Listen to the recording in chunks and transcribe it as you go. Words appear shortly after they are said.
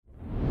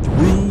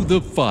the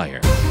Fire.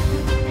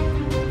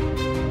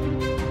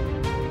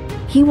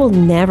 He will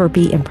never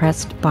be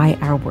impressed by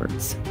our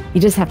words.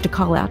 You just have to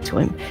call out to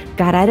him.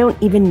 God, I don't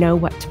even know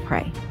what to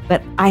pray,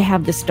 but I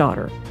have this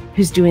daughter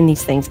who's doing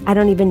these things. I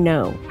don't even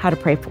know how to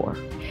pray for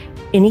her.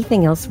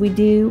 Anything else we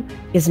do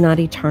is not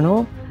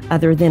eternal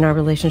other than our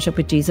relationship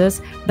with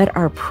Jesus, but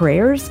our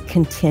prayers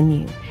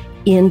continue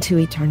into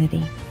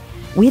eternity.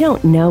 We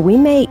don't know. We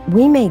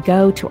may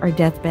go to our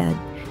deathbed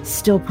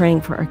still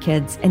praying for our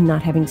kids and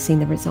not having seen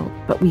the result,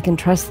 but we can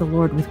trust the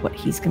Lord with what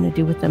he's going to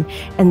do with them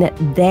and that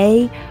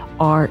they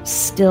are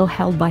still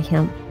held by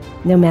him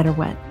no matter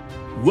what.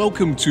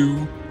 Welcome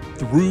to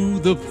Through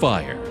the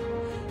Fire,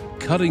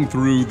 cutting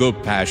through the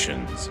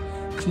passions,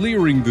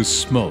 clearing the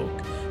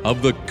smoke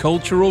of the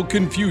cultural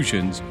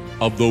confusions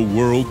of the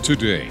world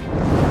today,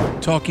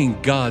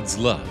 talking God's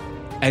love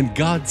and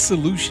God's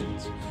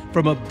solutions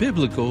from a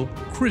biblical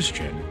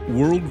Christian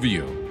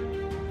worldview.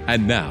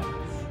 And now,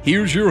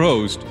 here's your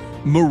host,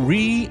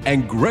 Marie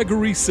and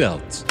Gregory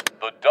Seltz.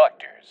 The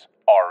doctors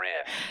are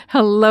in.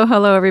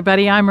 Hello,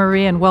 everybody. I'm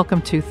Marie, and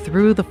welcome to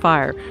Through the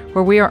Fire,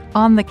 where we are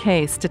on the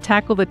case to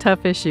tackle the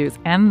tough issues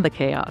and the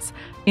chaos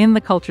in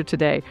the culture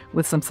today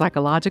with some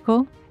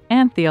psychological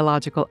and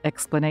theological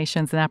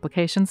explanations and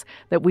applications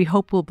that we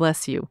hope will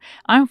bless you.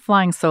 I'm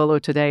flying solo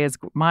today as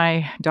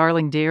my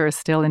darling dear is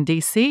still in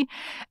D.C.,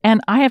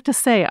 and I have to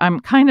say I'm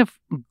kind of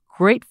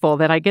grateful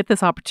that I get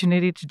this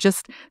opportunity to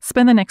just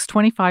spend the next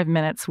 25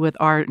 minutes with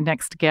our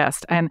next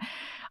guest. And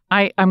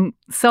I'm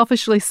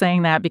selfishly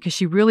saying that because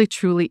she really,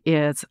 truly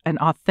is an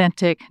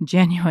authentic,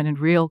 genuine, and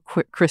real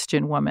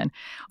Christian woman.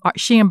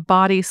 She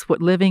embodies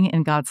what living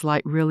in God's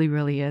light really,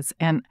 really is.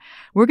 And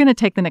we're going to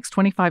take the next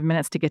 25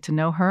 minutes to get to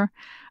know her.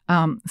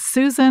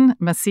 Susan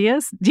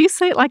Macias, do you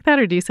say it like that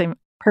or do you say?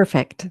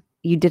 Perfect.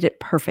 You did it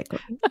perfectly.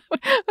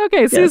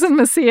 Okay, Yes. Susan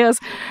Macias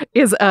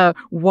is a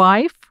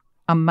wife,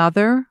 a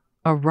mother,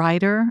 a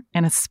writer,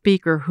 and a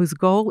speaker whose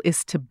goal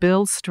is to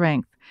build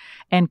strength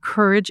and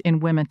courage in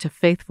women to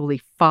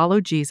faithfully follow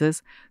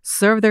Jesus,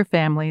 serve their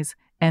families,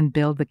 and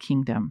build the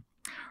kingdom.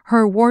 Her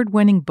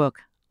award-winning book,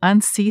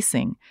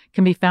 Unceasing,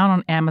 can be found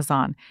on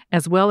Amazon,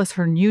 as well as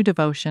her new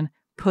devotion,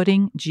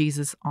 Putting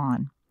Jesus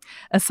On.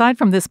 Aside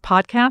from this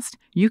podcast,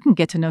 you can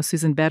get to know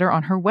Susan better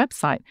on her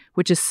website,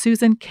 which is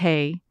Susan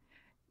K.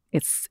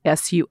 It's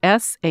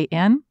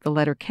S-U-S-A-N, the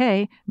letter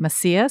K,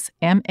 Macias,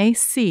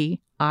 MACIAS.com,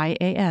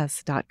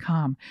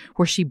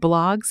 where she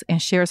blogs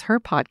and shares her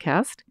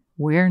podcast,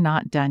 We're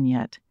Not Done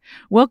Yet.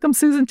 Welcome,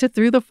 Susan, to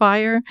Through the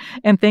Fire,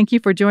 and thank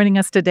you for joining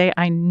us today.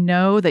 I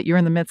know that you're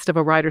in the midst of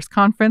a writers'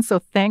 conference, so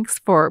thanks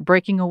for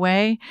breaking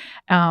away.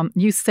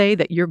 You say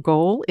that your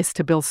goal is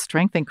to build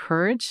strength and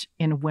courage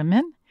in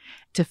women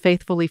to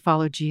faithfully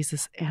follow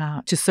Jesus,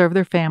 to serve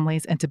their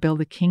families, and to build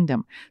the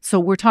kingdom. So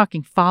we're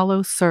talking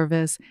follow,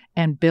 service,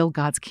 and build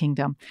God's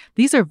kingdom.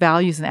 These are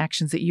values and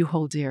actions that you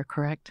hold dear,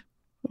 correct?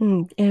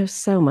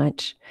 So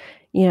much.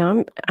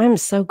 I'm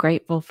so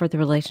grateful for the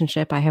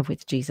relationship I have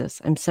with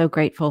Jesus. I'm so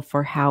grateful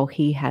for how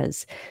he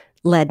has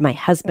led my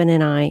husband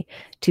and I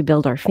to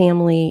build our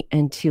family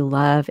and to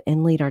love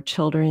and lead our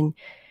children.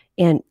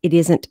 And it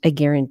isn't a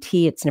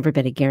guarantee. It's never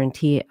been a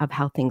guarantee of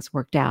how things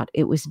worked out.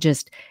 It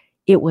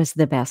was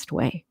the best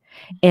way.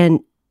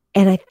 And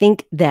I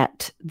think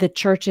that the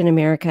church in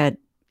America,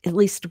 at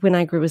least when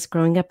I was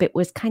growing up, it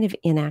was kind of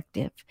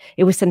inactive.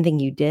 It was something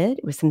you did.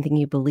 It was something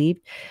you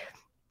believed.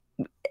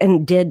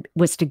 And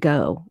was to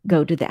go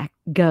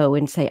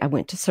and say, I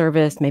went to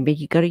service, maybe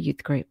you go to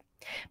youth group,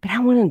 but I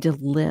wanted to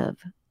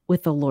live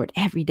with the Lord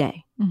every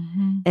day.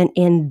 Mm-hmm.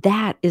 And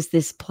that is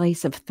this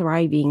place of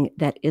thriving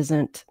that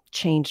isn't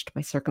changed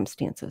by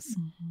circumstances.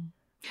 Mm-hmm.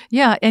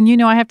 Yeah. And,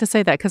 I have to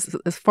say that because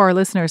for our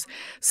listeners,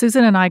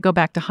 Susan and I go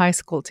back to high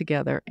school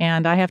together.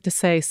 And I have to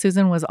say,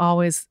 Susan was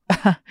always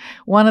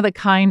one of the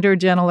kinder,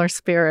 gentler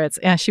spirits.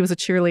 And she was a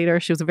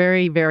cheerleader. She was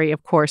very, very,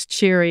 of course,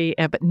 cheery,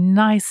 but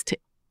nice to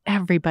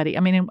everybody.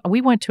 I mean, we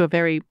went to a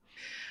very,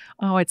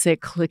 I'd say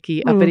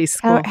cliquey, uppity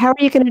school. How are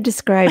you going to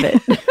describe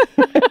it?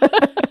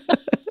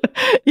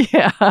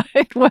 Yeah,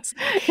 it was.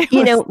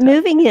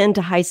 Moving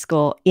into high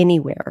school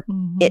anywhere,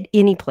 mm-hmm. at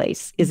any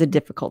place is a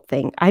difficult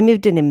thing. I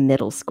moved into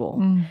middle school,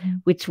 mm-hmm.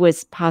 which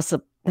was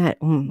possible.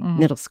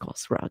 Middle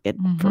school's rugged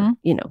for,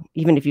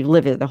 even if you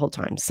live there the whole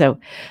time. So,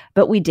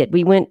 but we did.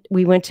 We went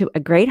to a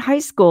great high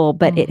school,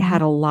 but it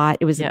had a lot.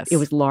 It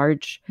was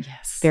large.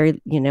 Yes.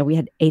 Very, we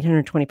had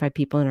 825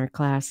 people in our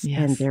class,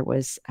 and there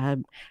was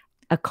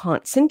a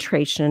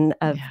concentration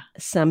of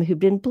some who've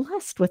been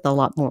blessed with a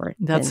lot more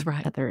than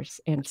others.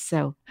 And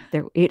so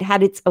it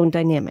had its own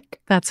dynamic.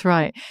 That's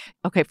right.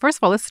 Okay, first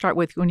of all, let's start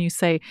with when you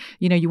say,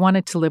 you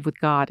wanted to live with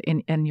God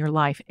in your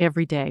life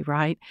every day,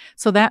 right?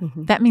 So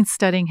that means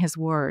studying his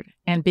word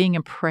and being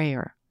in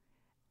prayer.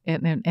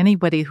 And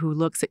anybody who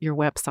looks at your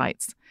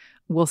websites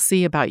will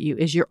see about you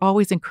is you're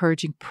always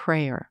encouraging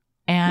prayer.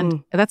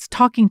 And that's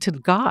talking to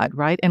God,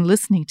 right? And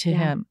listening to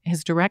him,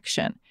 his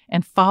direction,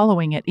 and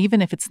following it,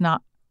 even if it's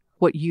not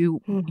what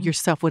you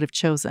yourself would have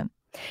chosen.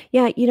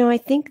 Yeah, I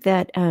think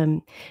that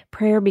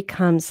prayer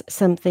becomes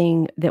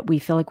something that we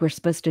feel like we're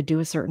supposed to do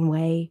a certain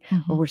way,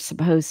 or we're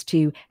supposed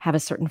to have a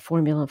certain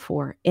formula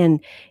for. And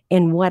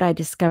what I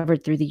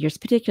discovered through the years,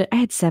 particularly, I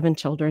had 7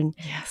 children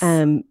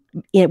Yes.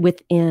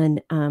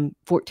 within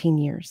 14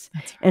 years,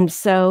 That's right. and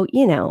so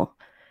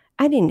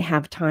I didn't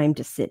have time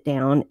to sit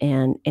down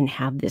and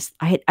have this.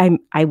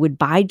 I would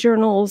buy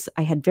journals.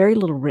 I had very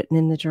little written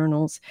in the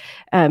journals.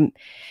 Um,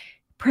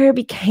 Prayer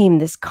became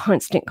this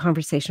constant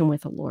conversation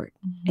with the Lord.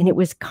 And it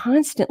was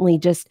constantly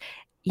just,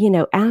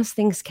 as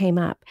things came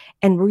up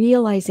and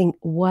realizing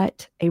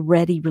what a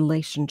ready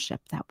relationship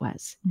that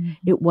was.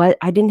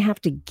 I didn't have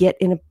to get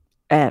in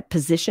a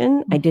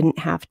position. I didn't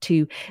have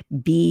to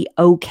be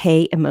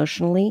okay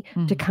emotionally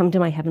to come to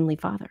my Heavenly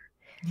Father.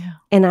 Yeah.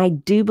 And I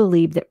do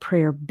believe that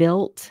prayer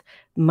built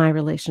my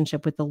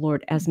relationship with the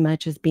Lord as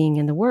much as being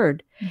in the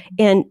Word.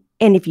 And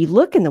if you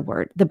look in the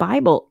Word, the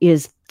Bible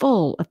is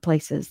full of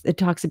places it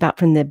talks about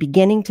from the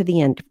beginning to the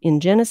end.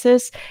 In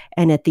Genesis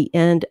and at the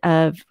end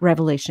of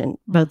Revelation,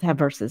 both have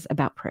verses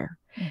about prayer.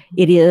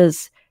 It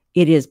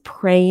is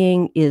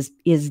praying is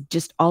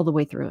just all the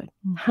way through it.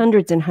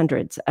 Hundreds and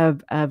hundreds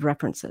of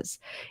references.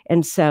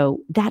 And so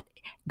that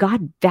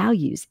God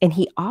values, and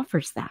He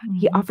offers that.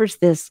 He offers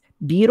this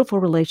beautiful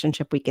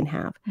relationship we can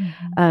have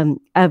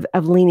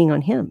of leaning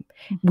on Him.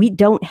 We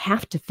don't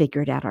have to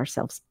figure it out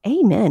ourselves.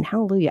 Amen.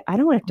 Hallelujah. I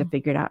don't have to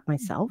figure it out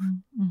myself.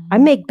 I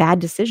make bad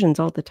decisions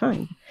all the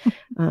time,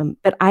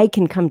 but I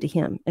can come to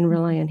Him and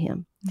rely on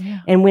Him.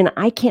 Yeah. And when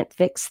I can't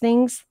fix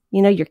things,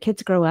 your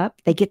kids grow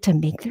up, they get to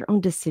make their own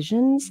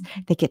decisions.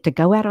 They get to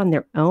go out on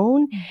their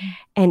own.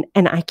 And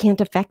I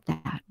can't affect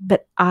that,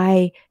 but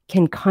I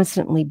can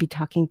constantly be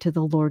talking to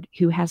the Lord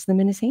who has them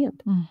in His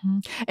hand.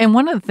 And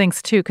one of the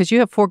things too, because you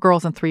have 4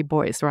 girls and 3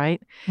 boys,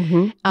 right?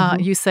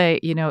 You say,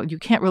 you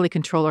can't really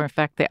control or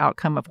affect the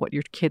outcome of what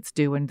your kids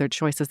do and their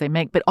choices they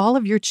make, but all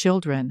of your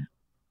children,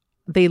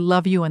 they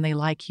love you and they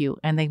like you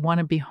and they want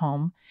to be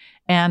home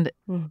and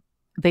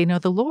they know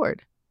the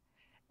Lord.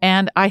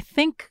 And I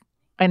think,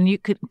 and you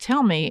could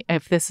tell me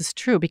if this is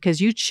true,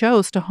 because you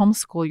chose to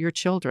homeschool your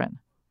children.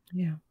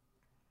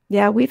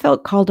 Yeah, we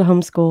felt called to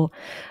homeschool.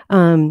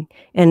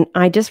 And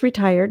I just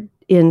retired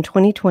in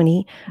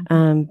 2020,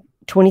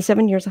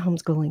 27 years of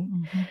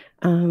homeschooling.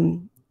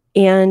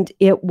 And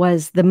it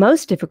was the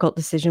most difficult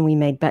decision we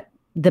made, but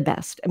the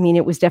best. I mean,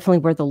 it was definitely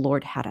where the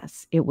Lord had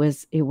us. It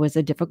was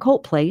a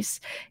difficult place.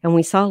 And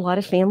we saw a lot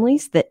of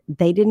families that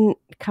they didn't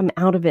come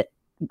out of it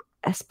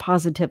as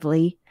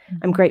positively.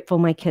 I'm grateful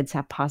my kids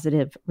have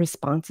positive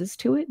responses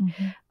to it.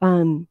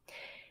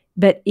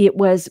 But it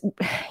was,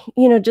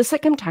 just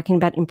like I'm talking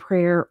about in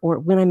prayer or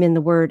when I'm in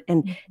the Word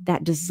and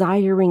that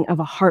desiring of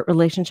a heart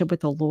relationship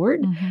with the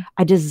Lord,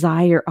 I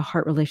desire a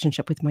heart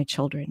relationship with my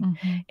children.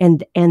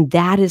 And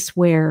that is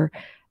where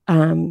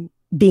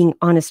being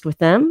honest with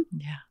them,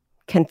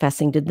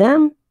 confessing to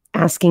them,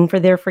 asking for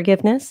their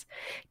forgiveness,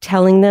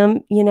 telling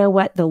them,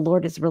 what, the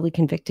Lord has really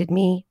convicted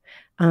me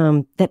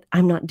that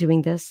I'm not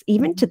doing this.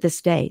 Even to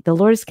this day, the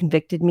Lord has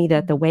convicted me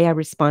that the way I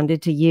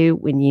responded to you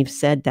when you've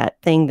said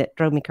that thing that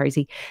drove me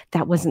crazy,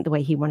 that wasn't the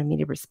way He wanted me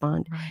to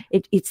respond.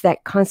 It's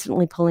that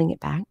constantly pulling it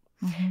back.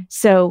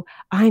 So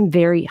I'm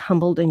very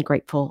humbled and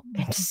grateful,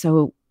 and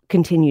so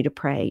continue to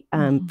pray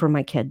for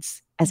my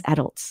kids as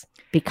adults,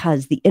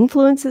 because the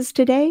influences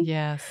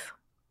today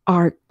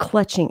are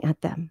clutching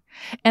at them.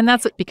 And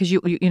that's because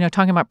you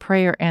talking about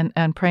prayer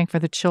and praying for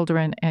the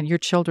children and your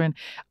children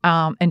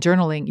and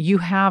journaling. You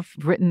have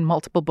written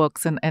multiple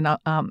books and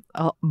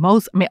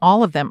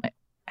all of them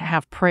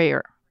have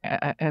prayer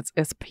as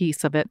a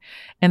piece of it.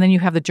 And then you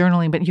have the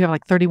journaling, but you have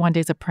like 31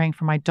 days of praying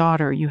for my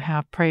daughter. You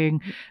have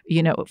praying,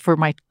 for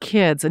my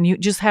kids, and you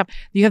have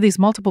these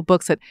multiple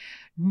books that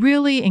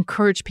really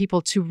encourage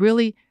people to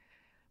really.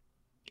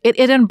 It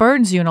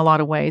unburdens you in a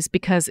lot of ways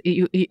because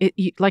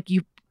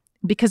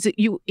because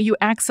you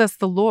access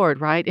the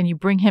Lord, right? And you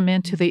bring Him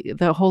into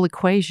the whole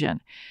equation.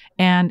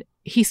 And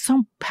He's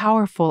so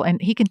powerful, and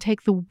He can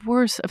take the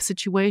worst of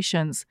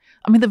situations,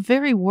 the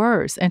very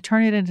worst, and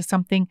turn it into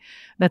something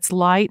that's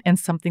light and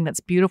something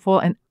that's beautiful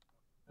and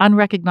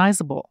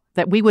unrecognizable,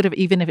 that we would have,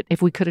 even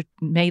if we could have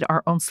made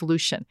our own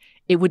solution,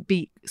 it would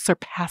be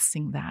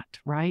surpassing that,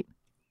 right?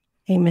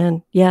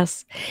 Amen.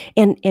 Yes.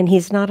 And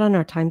He's not on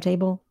our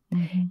timetable.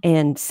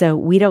 And so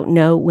we don't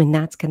know when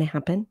that's going to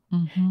happen.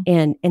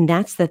 And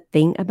that's the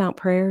thing about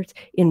prayers.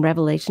 In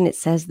Revelation, it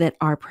says that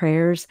our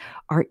prayers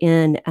are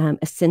in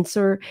a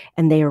censer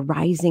and they are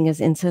rising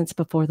as incense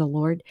before the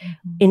Lord.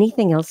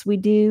 Anything else we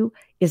do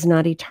is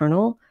not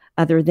eternal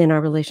other than our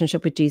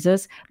relationship with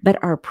Jesus,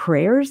 but our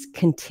prayers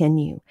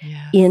continue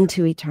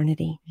into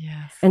eternity.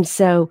 And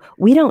so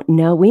we don't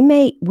know. We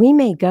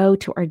may go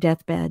to our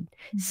deathbed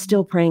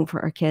still praying for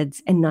our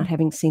kids and not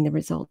having seen the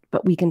result,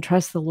 but we can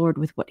trust the Lord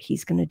with what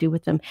He's going to do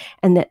with them,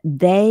 and that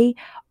they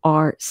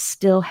are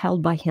still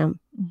held by Him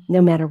no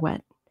matter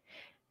what.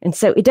 And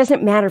so it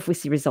doesn't matter if we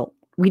see result.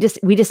 We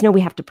just know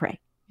we have to pray.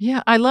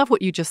 Yeah, I love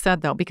what you just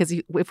said, though, because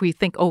if we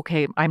think,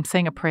 okay, I'm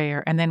saying a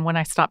prayer, and then when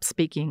I stop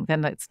speaking,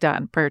 then it's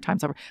done, prayer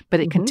time's over,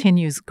 but it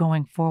continues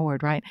going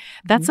forward, right?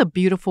 That's a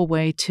beautiful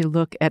way to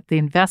look at the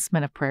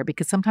investment of prayer,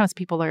 because sometimes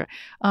people are,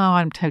 oh,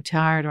 I'm too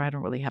tired, or I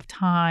don't really have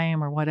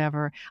time, or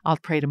whatever, I'll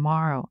pray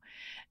tomorrow.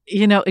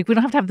 We don't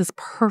have to have this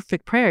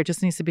perfect prayer. It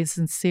just needs to be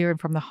sincere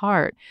and from the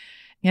heart.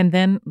 And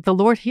then the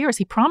Lord hears.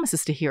 He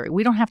promises to hear it.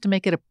 We don't have to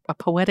make it a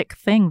poetic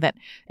thing that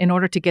in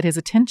order to get his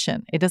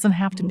attention. It doesn't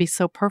have to be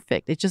so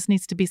perfect. It just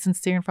needs to be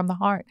sincere and from the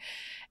heart.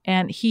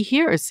 And he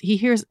hears. He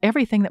hears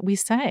everything that we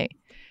say.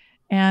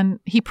 And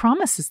he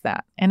promises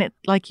that. And it,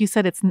 like you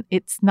said,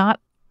 it's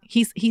not,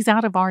 he's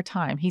out of our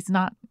time. It's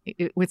not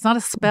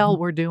a spell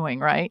we're doing,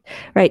 right?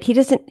 Right.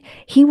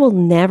 He will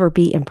never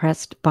be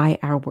impressed by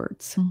our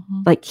words.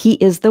 Like, he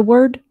is the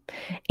word,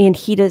 and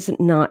he does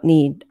not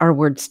need our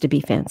words to be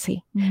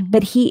fancy,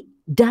 but he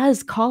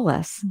does call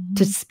us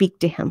to speak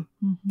to him.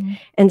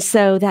 And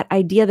so that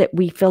idea that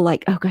we feel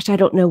like, oh gosh, I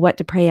don't know what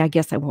to pray, I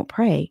guess I won't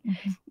pray.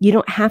 You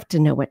don't have to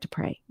know what to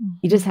pray.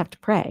 You just have to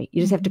pray.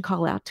 You just have to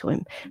call out to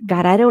him.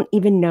 God, I don't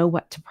even know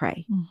what to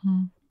pray,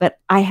 but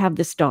I have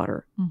this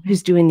daughter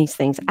who's doing these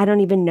things. I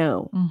don't even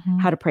know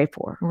how to pray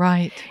for her.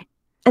 Right.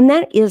 And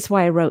that is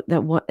why I wrote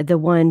the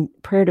one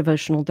prayer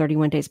devotional,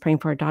 31 Days Praying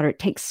for Our Daughter. It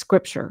takes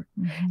scripture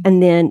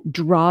and then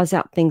draws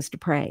out things to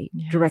pray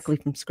directly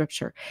from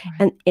scripture.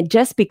 Right. And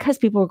just because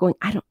people are going,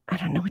 I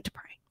don't know what to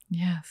pray.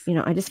 Yes.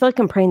 I just feel like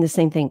I'm praying the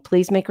same thing.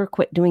 Please make her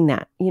quit doing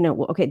that.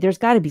 Well, okay, there's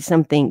got to be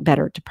something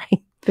better to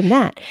pray than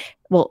that.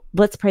 Well,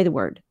 let's pray the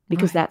word,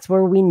 because that's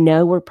where we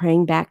know we're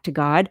praying back to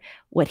God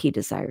what he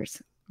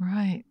desires.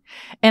 Right.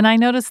 And I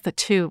noticed that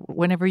too,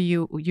 whenever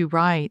you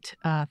write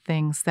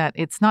things, that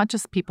it's not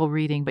just people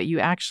reading, but you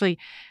actually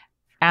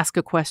ask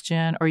a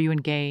question, or you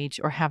engage,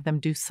 or have them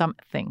do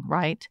something,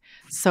 right?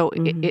 So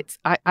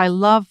I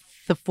love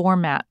the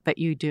format that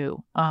you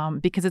do,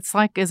 because it's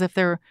like as if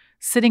they're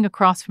sitting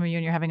across from you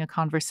and you're having a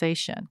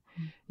conversation,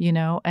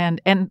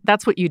 and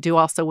that's what you do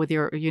also with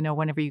your,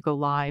 whenever you go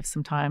live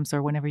sometimes,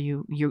 or whenever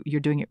you're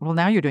doing it. Well,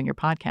 now you're doing your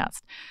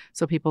podcast,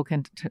 so people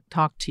can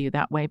talk to you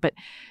that way. But,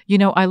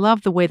 I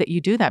love the way that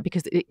you do that,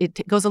 because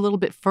it goes a little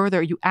bit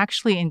further. You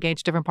actually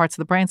engage different parts of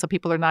the brain, so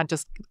people are not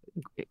just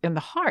in the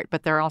heart,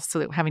 but they're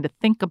also having to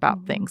think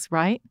about things,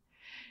 right?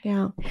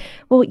 Yeah.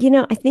 Well,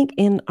 I think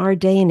in our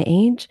day and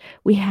age,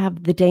 we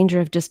have the danger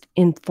of just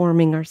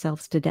informing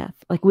ourselves to death.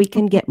 Like, we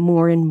can get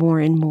more and more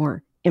and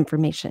more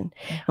information,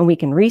 and we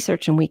can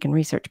research,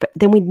 but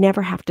then we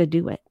never have to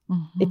do it.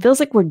 It feels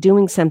like we're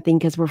doing something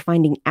because we're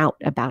finding out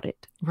about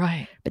it.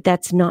 Right. But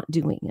that's not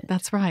doing it.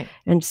 That's right.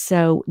 And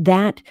so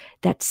that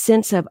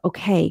sense of,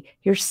 okay,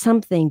 here's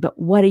something, but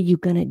what are you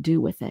going to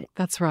do with it?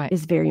 That's right.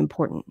 Is very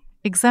important.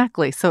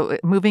 Exactly. So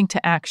moving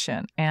to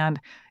action, and,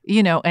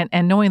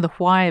 and knowing the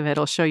why of it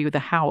will show you the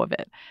how of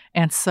it.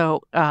 And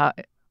so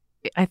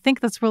I think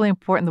that's really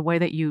important, the way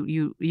that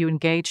you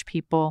engage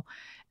people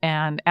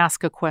and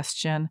ask a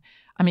question.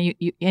 I mean,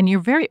 and you're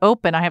very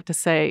open, I have to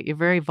say. You're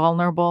very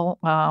vulnerable.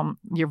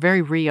 You're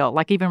very real.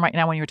 Like, even right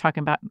now when you were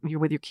talking about, you're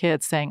with your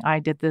kids saying, I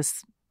did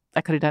this,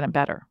 I could have done it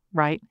better,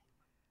 right?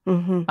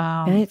 And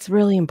it's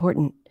really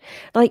important.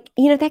 Like,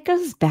 that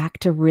goes back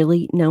to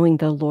really knowing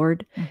the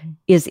Lord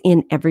is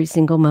in every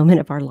single moment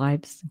of our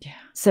lives. Yeah.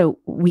 So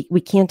we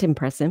can't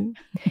impress him.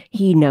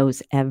 He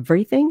knows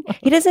everything.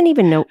 He doesn't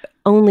even know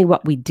only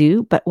what we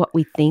do, but what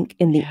we think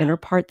in the inner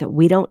part that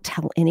we don't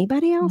tell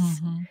anybody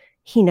else.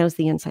 He knows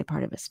the inside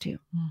part of us too.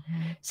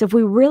 So if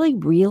we really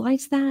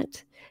realize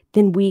that,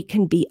 then we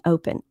can be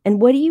open.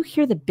 And what do you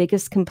hear the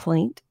biggest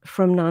complaint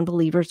from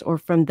non-believers, or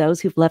from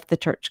those who've left the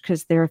church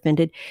because they're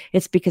offended?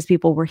 It's because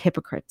people were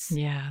hypocrites.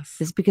 Yes.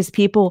 It's because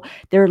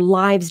their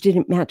lives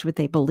didn't match what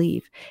they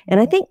believe. And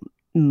I think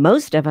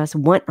most of us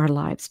want our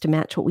lives to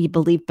match what we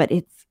believe, but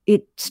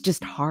it's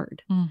just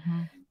hard.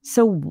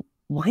 So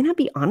why not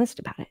be honest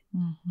about it?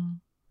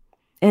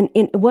 And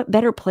in what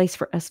better place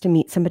for us to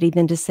meet somebody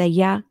than to say,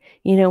 yeah,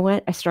 you know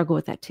what? I struggle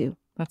with that too.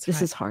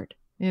 This is hard.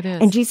 It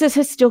is. And Jesus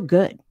is still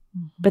good.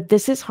 But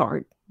this is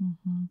hard.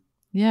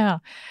 Yeah.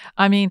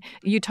 I mean,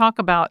 you talk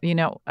about,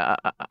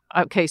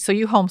 okay, so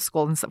you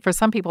homeschool, and for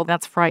some people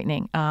that's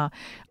frightening.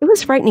 It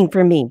was frightening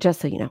for me,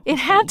 just so you know. It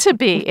had to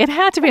be.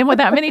 And with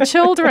that many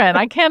children,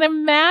 I can't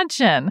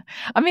imagine.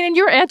 I mean, and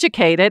you're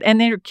educated,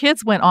 and then your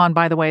kids went on,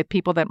 by the way,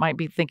 people that might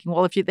be thinking,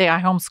 well, if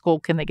I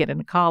homeschool, can they get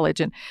into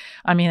college? And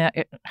I mean,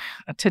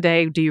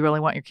 today, do you really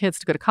want your kids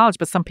to go to college?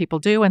 But some people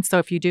do. And so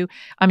if you do,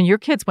 I mean, your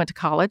kids went to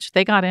college,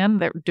 they got in,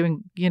 they're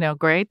doing,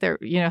 great. They're,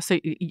 so,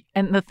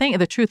 and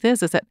the truth is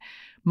that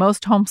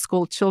most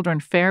homeschool children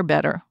fare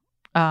better,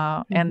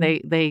 and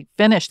they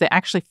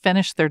actually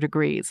finish their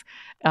degrees,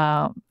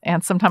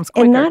 and sometimes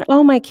quicker. And not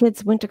all my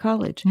kids went to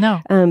college. No,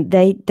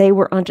 they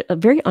were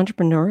very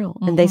entrepreneurial,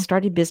 and they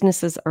started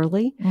businesses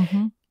early.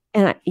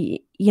 And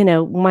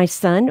my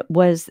son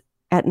was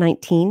at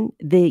 19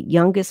 the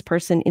youngest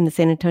person in the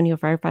San Antonio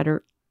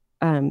firefighter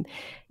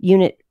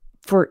unit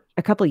for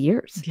a couple of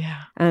years.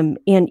 Yeah, and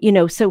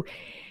so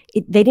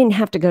they didn't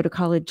have to go to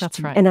college. That's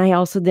right. And I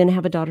also then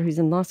have a daughter who's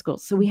in law school.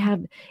 So we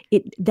have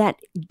it that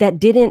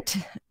didn't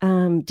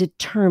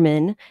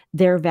determine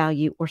their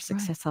value or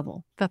success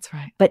level. That's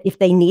right. But if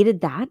they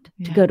needed that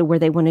to go to where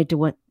they wanted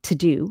to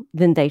do,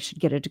 then they should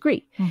get a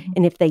degree.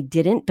 And if they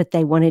didn't, but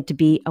they wanted to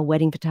be a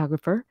wedding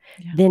photographer,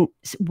 then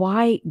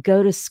why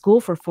go to school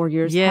for 4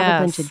 years,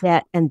 have a bunch of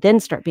debt, and then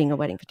start being a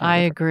wedding photographer? I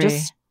agree.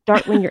 Just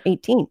start when you're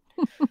 18.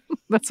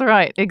 That's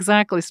right.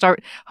 Exactly.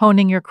 Start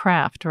honing your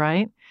craft,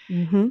 right?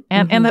 And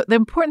the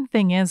important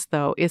thing is,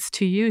 though, is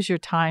to use your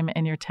time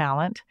and your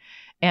talent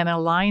and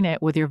align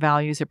it with your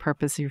values, your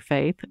purpose, your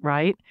faith,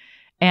 right?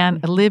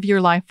 And live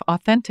your life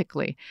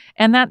authentically.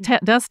 And that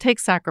does take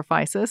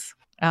sacrifices.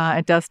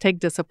 It does take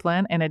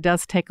discipline, and it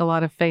does take a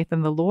lot of faith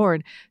in the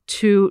Lord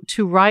to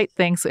write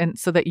things, and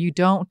so that you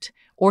don't,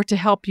 or to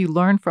help you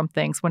learn from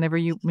things whenever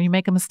you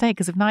make a mistake.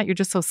 Because if not, you're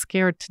just so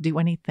scared to do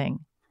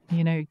anything.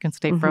 You can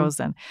stay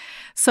frozen.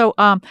 So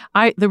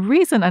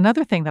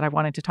another thing that I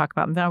wanted to talk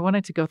about, and then I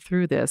wanted to go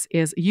through this,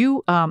 is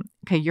you're a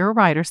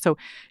writer, so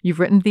you've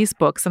written these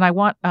books, and I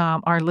want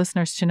our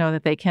listeners to know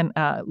that they can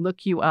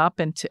look you up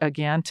and to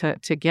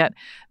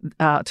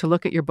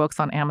look at your books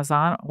on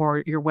Amazon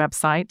or your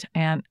website,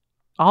 and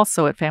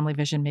also at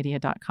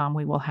familyvisionmedia.com.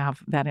 We will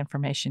have that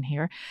information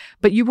here.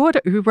 But you wrote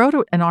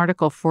an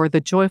article for the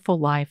Joyful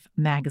Life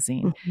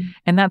magazine,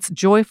 and that's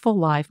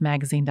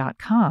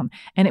joyfullifemagazine.com.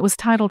 And it was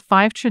titled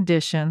 5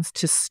 Traditions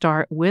to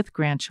Start with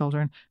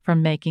Grandchildren for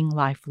Making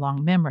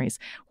Lifelong Memories.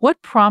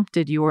 What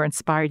prompted you or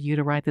inspired you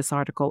to write this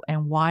article,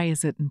 and why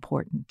is it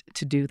important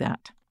to do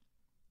that?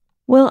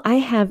 Well, I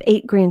have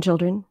 8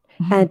 grandchildren,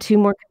 2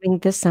 more coming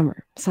this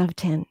summer, so I have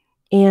 10.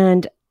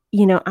 And,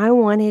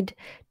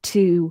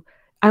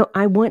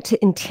 I want to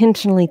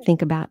intentionally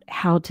think about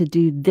how to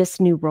do this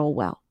new role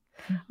well.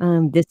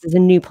 This is a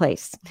new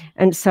place.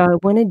 And so I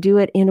want to do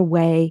it in a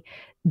way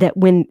that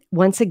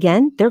once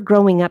again, they're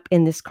growing up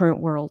in this current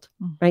world,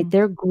 right?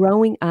 They're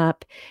growing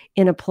up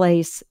in a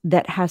place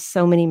that has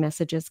so many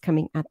messages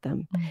coming at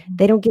them.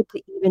 They don't get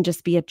to even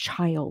just be a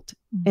child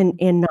and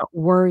not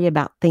worry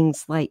about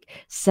things like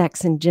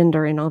sex and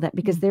gender and all that,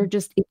 because they're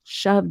just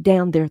shoved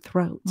down their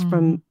throats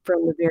from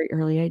a very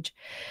early age.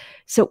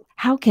 So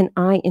how can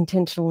I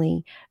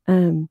intentionally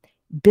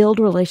build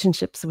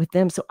relationships with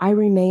them so I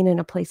remain in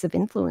a place of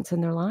influence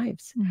in their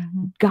lives?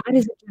 God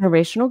is a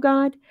generational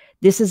God.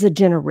 This is a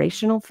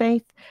generational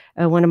faith.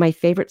 One of my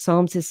favorite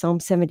Psalms is Psalm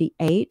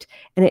 78,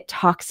 and it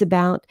talks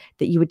about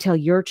that you would tell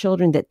your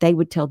children that they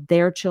would tell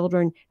their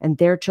children and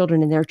their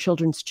children and their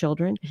children's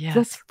children. Yes. So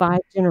that's 5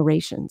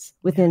 generations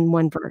within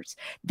one verse.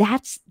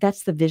 That's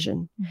the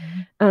vision.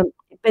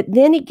 But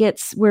then it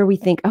gets where we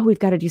think, we've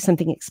got to do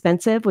something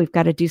expensive. We've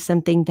got to do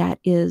something that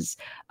is,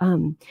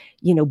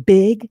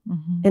 big.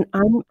 And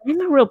I'm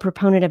a real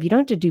proponent of, you don't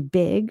have to do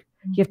big.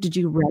 You have to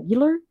do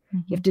regular.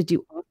 You have to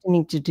do often.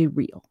 You have to do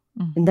real.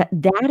 And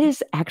that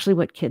is actually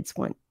what kids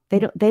want. They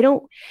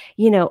don't,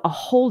 a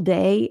whole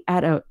day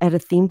at a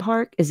theme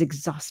park is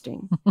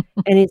exhausting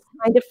and it's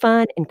kind of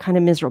fun and kind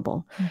of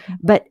miserable.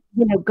 But,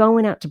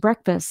 going out to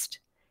breakfast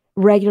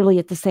regularly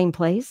at the same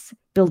place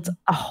builds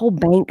a whole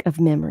bank of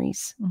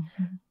memories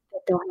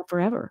that they'll have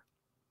forever.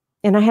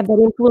 And I have that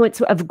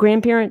influence of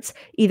grandparents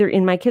either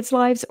in my kids'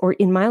 lives or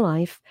in my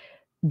life.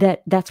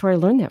 That's where I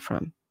learned that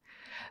from.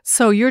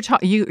 So you're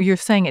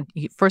saying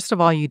it, first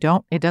of all,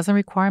 it doesn't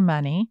require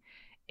money,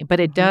 but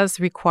it does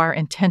require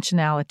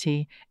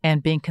intentionality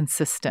and being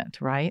consistent,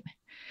 right?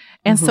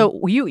 And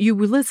so you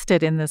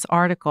listed in this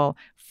article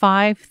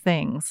 5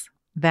 things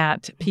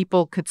that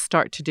people could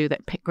start to do,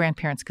 that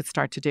grandparents could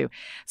start to do.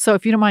 So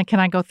if you don't mind, can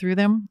I go through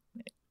them?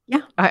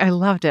 Yeah. I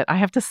loved it. I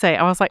have to say,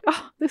 I was like,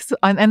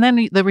 and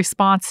then the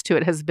response to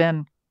it has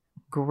been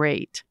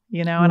great,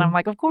 and I'm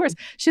like, of course,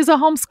 she's a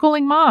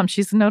homeschooling mom.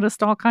 She's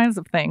noticed all kinds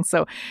of things.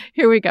 So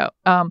here we go.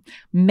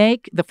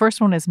 The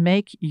first one is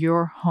make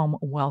your home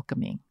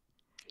welcoming.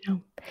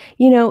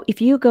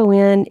 If you go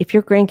in, if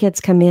your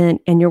grandkids come in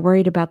and you're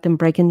worried about them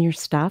breaking your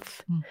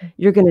stuff,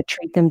 you're going to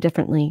treat them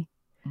differently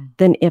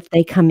than if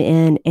they come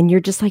in and you're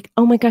just like,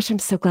 oh my gosh, I'm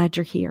so glad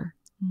you're here.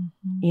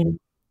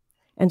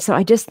 And so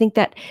I just think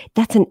that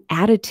that's an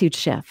attitude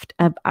shift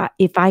of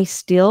if I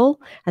still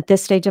at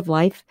this stage of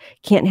life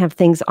can't have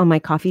things on my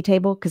coffee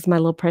table because my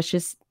little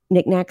precious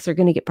knickknacks are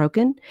going to get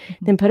broken,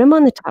 then put them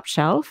on the top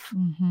shelf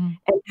and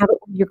have it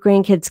where your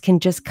grandkids can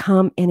just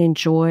come and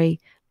enjoy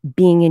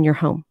being in your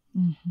home.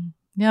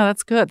 Yeah,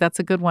 that's good. That's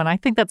a good one. I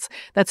think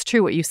that's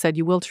true what you said.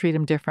 You will treat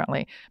them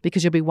differently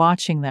because you'll be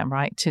watching them,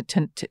 right?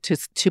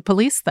 To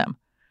police them,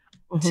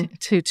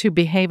 to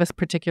behave a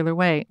particular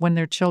way when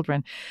they're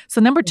children. So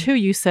number 2,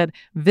 you said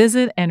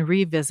visit and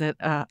revisit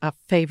a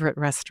favorite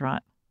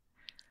restaurant.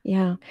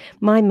 Yeah,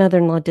 my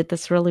mother-in-law did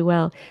this really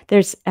well.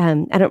 There's,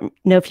 I don't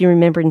know if you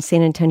remember in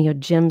San Antonio,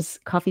 Jim's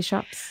Coffee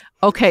Shops.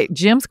 Okay,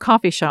 Jim's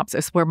Coffee Shops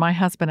is where my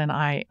husband and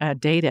I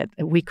dated.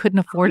 We couldn't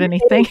afford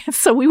anything,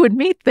 so we would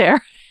meet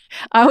there.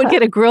 I would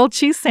get a grilled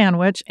cheese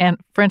sandwich and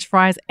French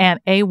fries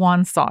and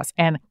A1 sauce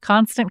and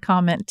Constant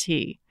Comment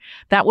tea.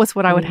 That was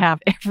what I would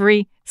have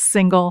every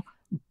single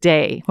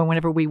day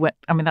whenever we went.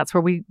 I mean, that's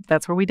where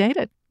we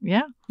dated.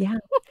 Yeah. Yeah.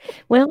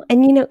 Well,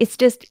 and it's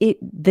just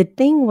the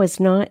thing was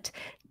not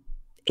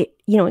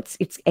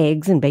it's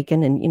eggs and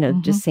bacon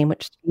and just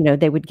sandwich,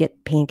 they would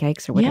get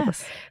pancakes or whatever.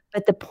 Yes.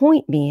 But the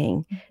point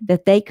being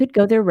that they could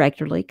go there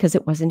regularly because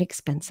it wasn't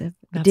expensive.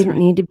 That's It didn't right.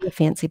 need to be a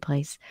fancy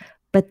place,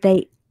 but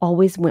they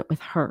always went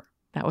with her.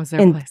 That was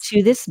their And place.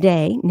 to this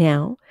day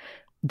now,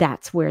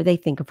 that's where they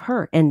think of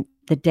her. And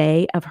the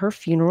day of her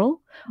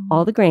funeral,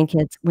 all the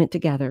grandkids went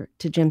together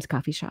to Jim's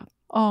coffee shop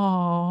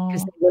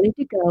because Oh. they wanted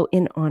to go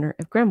in honor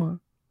of Grandma.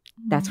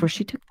 That's where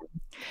she took them.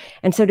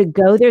 And so to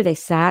go there, they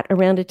sat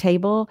around a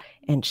table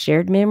and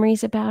shared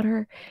memories about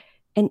her.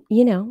 And,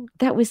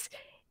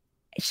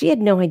 she had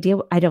no idea,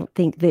 I don't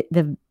think,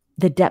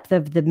 the depth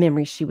of the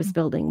memories she was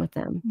building with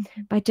them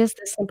by just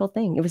a simple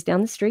thing. It was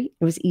down the street.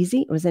 It was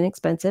easy. It was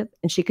inexpensive.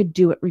 And she could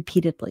do it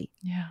repeatedly.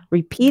 Yeah.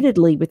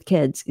 Repeatedly with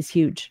kids is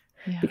huge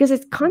Yeah. because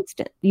it's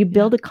constant. You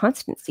build a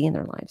constancy in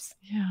their lives.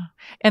 Yeah.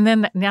 And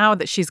then now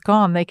that she's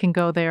gone, they can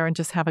go there and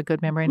just have a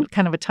good memory and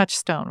kind of a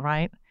touchstone,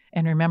 right?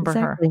 And remember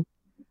her. Exactly.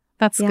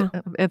 That's Yeah.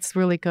 it's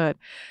really good.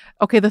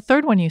 Okay, the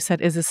third one you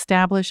said is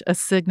establish a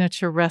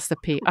signature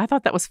recipe. I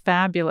thought that was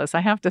fabulous, I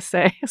have to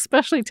say,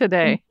 especially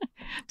today.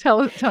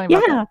 Tell me about Yeah.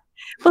 that.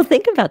 Well,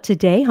 think about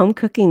today. Home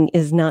cooking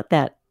is not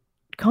that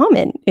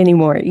common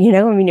anymore. I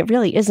mean, it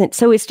really isn't.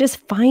 So it's just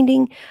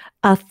finding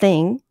a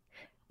thing.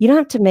 You don't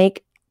have to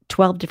make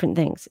 12 different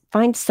things.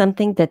 Find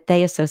something that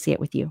they associate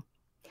with you.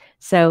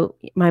 So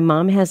my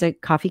mom has a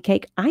coffee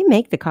cake. I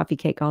make the coffee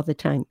cake all the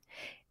time.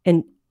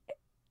 And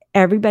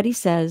everybody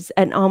says,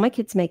 and all my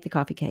kids make the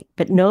coffee cake,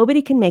 but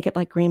nobody can make it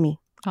like Grammy.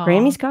 Aw.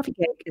 Grammy's coffee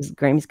cake is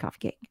Grammy's coffee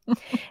cake.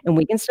 And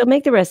we can still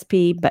make the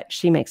recipe, but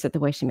she makes it the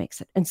way she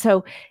makes it. And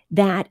so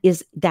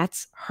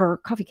that's her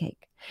coffee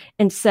cake.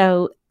 And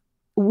so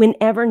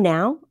whenever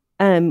now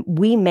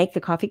we make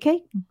the coffee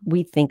cake,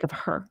 we think of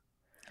her.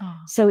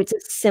 Aw. So it's a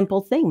simple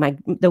thing.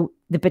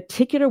 The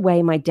particular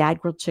way my dad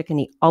grilled chicken,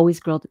 he always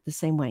grilled it the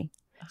same way.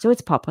 So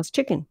it's Papa's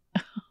chicken.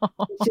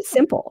 It's just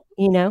simple,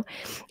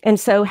 And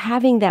so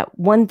having that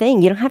one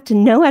thing, you don't have to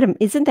know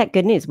isn't that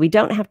good news? We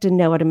don't have to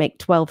know how to make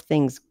 12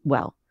 things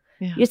well.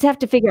 Yeah. You just have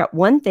to figure out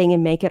one thing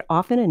and make it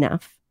often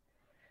enough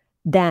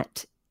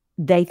that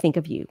they think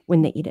of you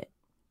when they eat it.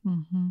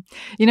 Mm-hmm.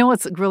 You know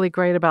what's really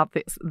great about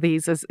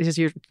these is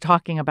you're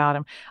talking about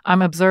them.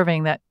 I'm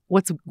observing that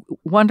what's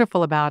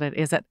wonderful about it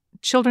is that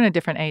children at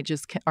different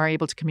ages are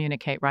able to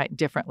communicate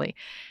differently,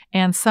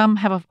 and some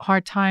have a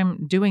hard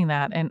time doing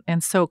that.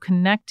 And so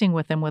connecting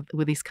with them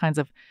with these kinds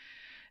of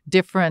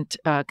different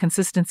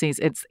consistencies,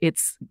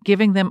 it's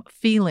giving them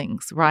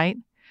feelings, right?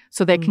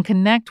 So they can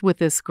connect with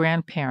this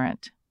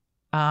grandparent.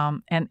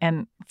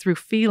 And through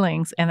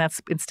feelings, and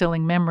that's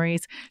instilling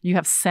memories. You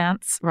have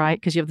sense, right?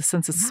 Because you have the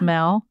sense of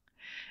smell,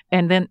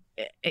 and then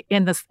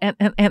in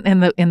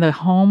the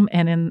home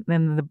and in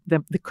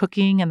the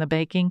cooking and the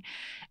baking,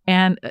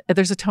 and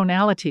there's a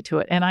tonality to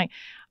it. And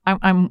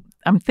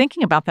I'm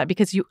thinking about that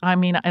because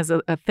as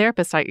a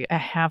therapist, I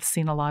have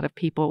seen a lot of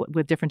people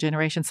with different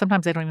generations.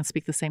 Sometimes they don't even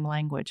speak the same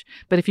language,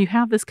 but if you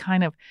have this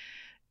kind of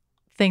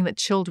thing that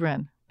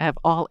children of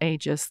all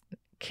ages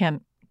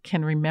can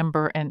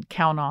remember and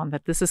count on,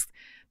 that this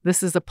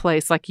is a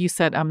place, like you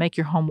said, make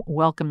your home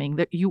welcoming.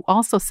 That you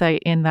also say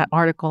in that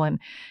article and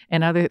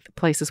other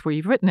places where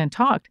you've written and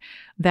talked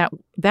that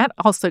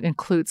also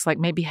includes like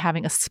maybe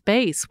having a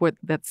space where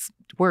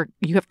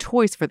you have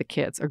toys for the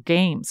kids or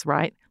games,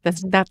 right?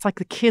 That's like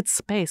the kids'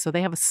 space, so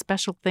they have a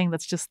special thing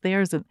that's just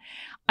theirs. And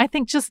I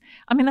think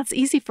that's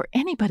easy for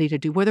anybody to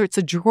do, whether it's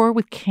a drawer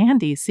with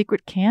candy,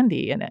 secret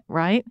candy in it,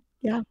 right?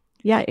 Yeah.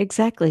 Yeah,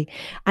 exactly.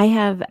 I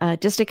have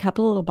just a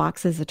couple of little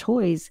boxes of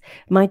toys.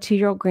 My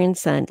 2-year-old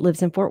grandson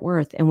lives in Fort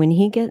Worth, and when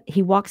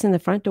he walks in the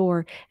front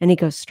door and he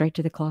goes straight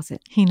to the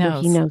closet. He where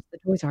knows. He knows the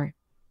toys are.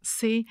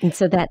 See? And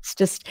so that's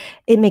just,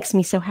 it makes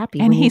me so happy.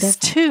 And when he he's does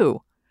that.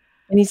 2.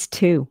 And he's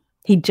 2.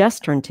 He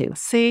just turned 2.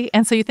 See?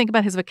 And so you think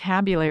about his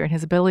vocabulary and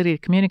his ability to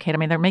communicate. I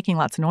mean, they're making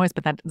lots of noise,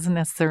 but that doesn't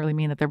necessarily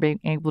mean that they're being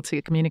able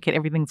to communicate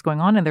everything that's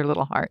going on in their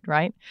little heart,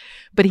 right?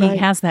 But he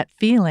has that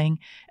feeling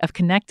of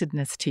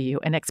connectedness to you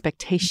and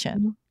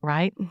expectation,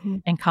 right? Mm-hmm.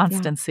 And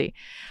constancy.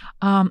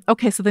 Yeah.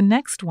 Okay, so the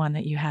next one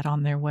that you had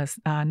on there was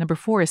number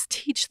 4 is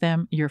teach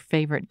them your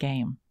favorite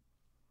game.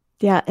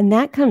 Yeah, and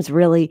that comes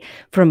really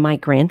from my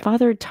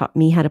grandfather taught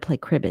me how to play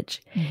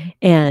cribbage. Mm-hmm.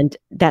 And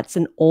that's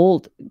an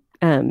old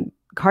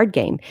card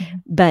game,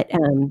 but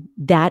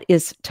that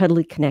is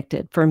totally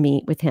connected for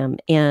me with him.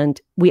 And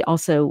we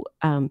also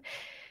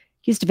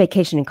used to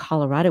vacation in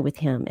Colorado with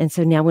him. And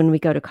so now when we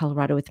go to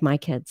Colorado with my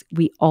kids,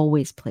 we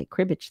always play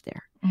cribbage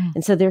there.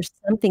 And so there's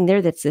something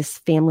there that's this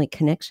family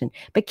connection.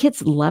 But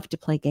kids love to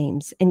play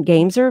games, and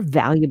games are a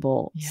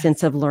valuable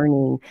sense of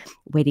learning,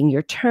 waiting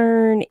your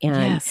turn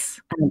and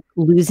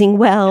losing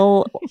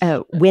well,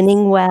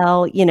 winning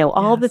well,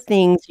 all the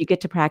things you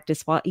get to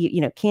practice while,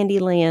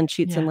 Candyland,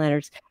 Chutes and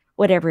Ladders,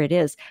 whatever it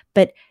is.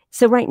 But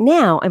so right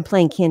now I'm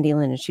playing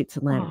Candyland and Chutes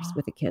and Ladders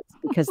with the kids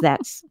because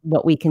that's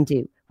what we can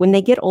do. when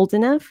they get old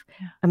enough,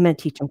 Yeah. I'm going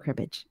to teach them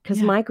cribbage because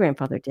Yeah. my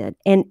grandfather did.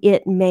 And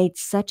it made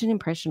such an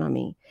impression on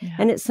me. Yeah.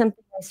 And it's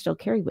something I still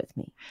carry with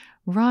me.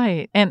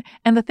 Right. And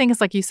the thing is,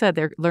 like you said,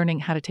 they're learning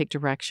how to take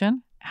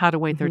direction, how to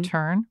wait their Mhm.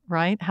 turn,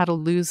 right? How to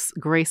lose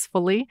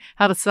gracefully,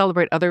 how to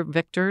celebrate other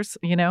victors,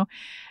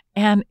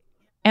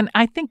 And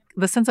I think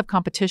the sense of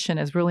competition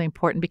is really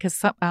important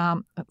because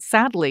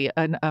sadly,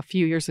 a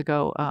few years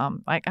ago,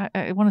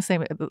 I want to say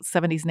the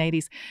 70s and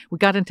 80s, we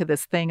got into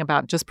this thing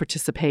about just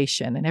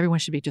participation and everyone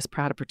should be just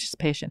proud of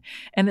participation.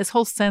 And this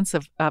whole sense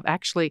of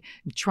actually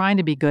trying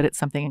to be good at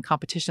something in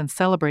competition,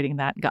 celebrating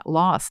that got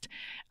lost.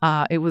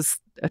 It was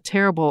a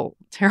terrible,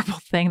 terrible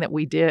thing that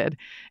we did.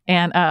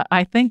 And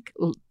I think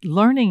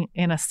learning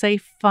in a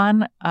safe,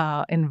 fun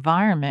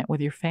environment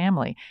with your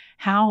family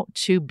how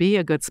to be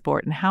a good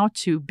sport and how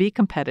to be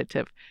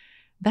competitive,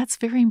 that's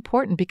very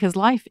important because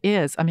life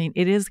is,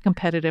 it is a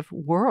competitive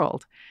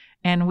world.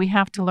 And we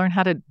have to learn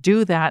how to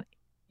do that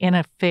in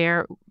a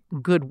fair,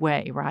 good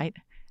way, right?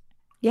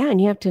 Yeah,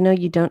 and you have to know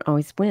you don't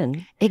always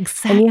win.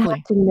 Exactly. And you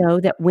have to know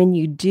that when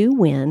you do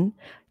win,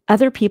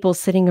 other people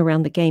sitting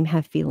around the game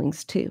have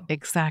feelings too.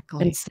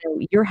 Exactly. And so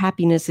your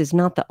happiness is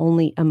not the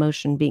only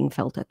emotion being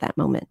felt at that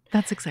moment.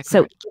 That's exactly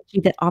So right. it gives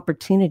you the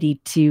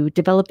opportunity to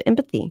develop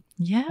empathy,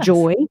 Yes.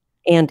 joy,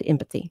 and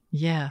empathy.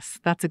 Yes,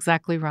 that's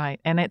exactly right.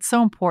 And it's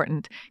so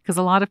important because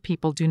a lot of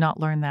people do not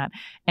learn that.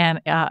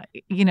 And,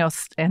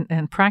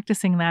 and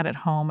practicing that at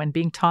home and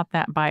being taught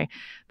that by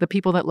the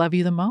people that love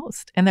you the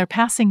most. And they're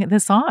passing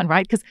this on,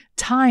 right? Because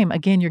time,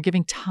 again, you're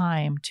giving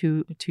time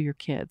to your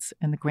kids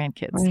and the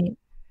grandkids. Right.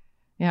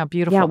 Yeah,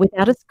 beautiful. Yeah,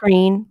 without a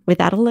screen,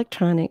 without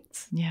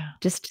electronics, Yeah.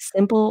 just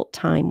simple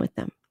time with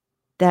them.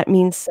 That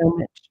means so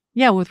much.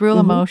 Yeah, with real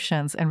Mhm.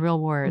 emotions and real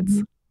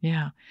words. Mhm.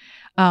 Yeah.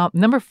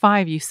 Number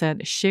 5, you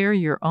said, share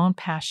your own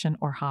passion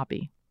or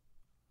hobby.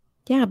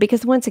 Yeah,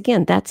 because once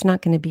again, that's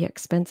not going to be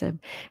expensive,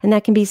 and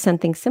that can be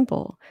something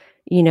simple.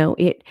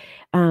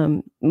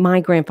 My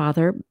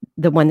grandfather,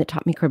 the one that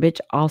taught me cribbage,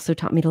 also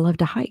taught me to love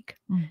to hike,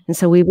 Mm. and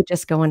so we would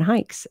just go on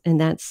hikes,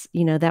 and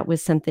that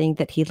was something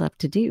that he loved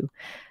to do.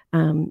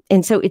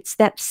 And so it's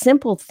that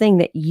simple thing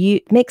that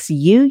makes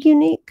you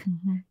unique.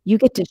 Mhm. You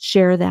get to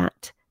share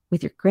that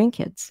with your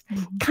grandkids,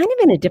 Mhm. kind of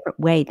in a different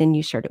way than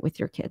you shared it with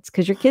your kids,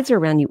 because your kids are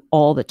around you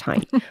all the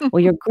time. Well,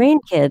 your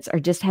grandkids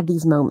just have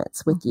these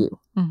moments with you.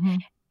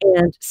 Mhm.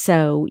 And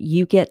so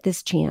you get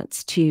this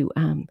chance to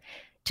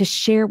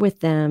share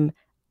with them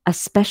a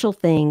special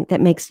thing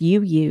that makes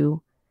you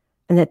you,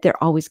 and that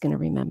they're always going to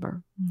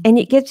remember. And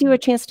it gives you a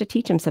chance to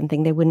teach them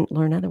something they wouldn't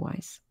learn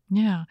otherwise.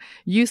 Yeah.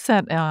 You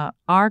said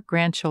our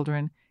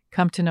grandchildren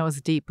come to know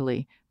us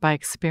deeply by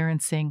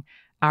experiencing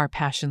our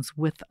passions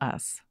with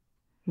us.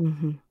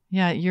 Mm-hmm.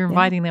 Yeah, you're Yeah.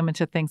 inviting them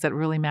into things that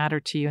really matter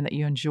to you and that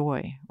you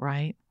enjoy,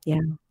 right? Yeah.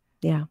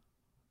 Yeah.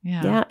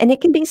 Yeah, and it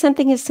can be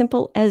something as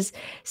simple as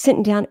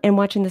sitting down and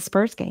watching the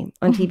Spurs game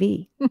on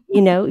TV.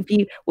 If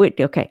you would,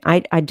 okay,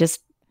 I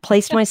just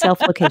placed myself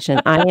location.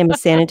 I am a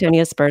San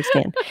Antonio Spurs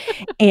fan,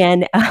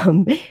 and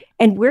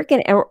we're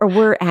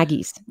we're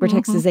Aggies. We're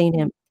Texas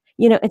A&M.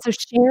 And so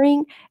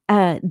sharing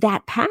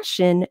that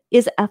passion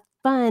is a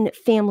fun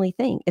family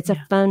thing. It's Yeah.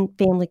 a fun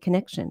family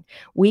connection.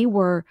 We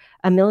were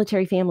a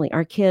military family.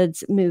 Our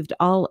kids moved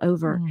all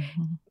over.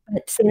 Mhm.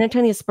 But San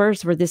Antonio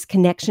Spurs were this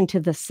connection to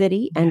the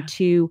city Yeah. and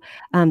to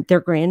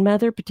their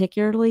grandmother,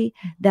 particularly,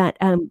 that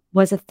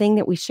was a thing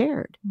that we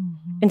shared.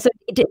 Mhm. And so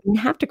it didn't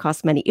have to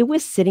cost money. It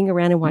was sitting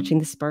around and watching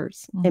the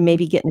Spurs and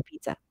maybe getting a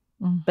pizza.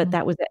 But Mhm.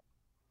 that was it.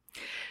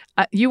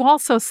 You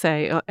also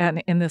say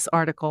in this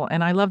article,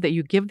 and I love that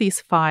you give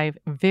these 5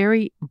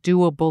 very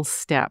doable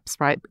steps,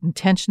 right?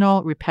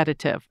 Intentional,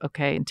 repetitive,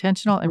 okay?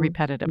 Intentional and Mhm.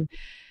 repetitive. Mhm.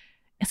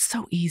 It's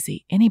so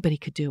easy. Anybody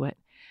could do it.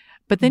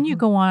 But then you Mhm.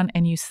 go on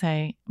and you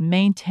say,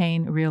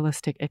 maintain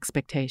realistic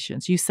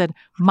expectations. You said,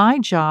 my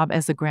job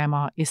as a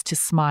grandma is to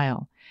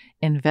smile,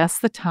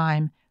 invest the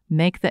time,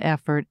 make the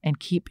effort, and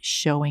keep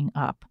showing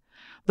up.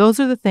 Those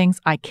are the things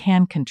I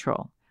can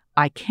control.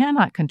 I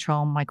cannot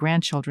control my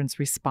grandchildren's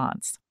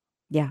response.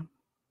 Yeah,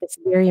 it's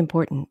very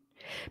important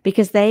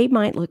because they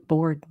might look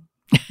bored.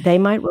 They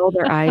might roll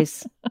their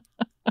eyes,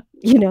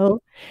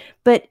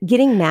 but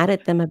getting mad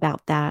at them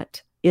about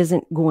that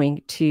isn't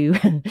going to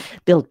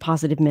build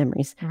positive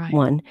memories, Right.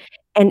 one.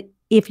 And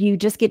if you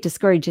just get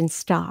discouraged and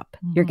stop,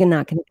 you're Mhm.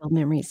 not going to build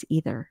memories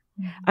either.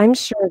 Mhm. I'm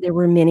sure there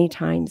were many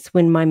times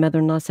when my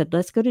mother-in-law said,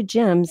 let's go to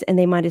Jim's, and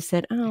they might have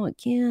said, oh,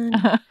 again.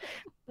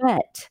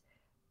 But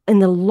in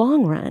the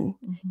long run,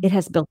 Mhm. it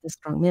has built a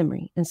strong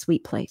memory and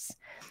sweet place.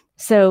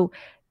 So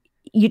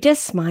you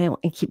just smile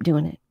and keep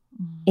doing it.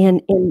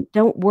 Mhm. And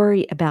don't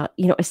worry about,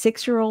 a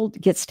 6-year-old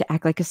gets to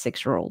act like a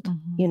 6-year-old,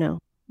 Mhm.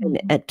 and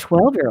Mhm. a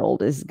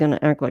 12-year-old is going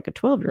to act like a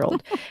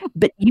 12-year-old.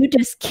 But you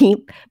just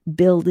keep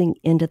building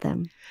into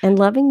them and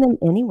loving them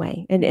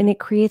anyway. And it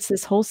creates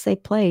this whole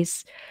safe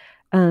place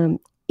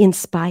in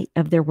spite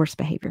of their worst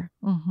behavior.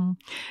 Mm-hmm.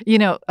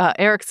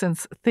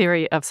 Erickson's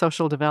theory of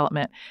social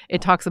development,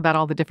 it talks about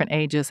all the different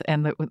ages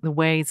and the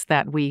ways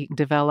that we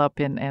develop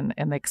and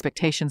the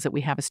expectations that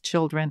we have as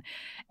children.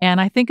 And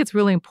I think it's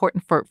really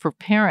important for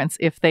parents,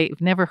 if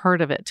they've never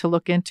heard of it, to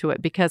look into it,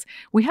 because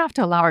we have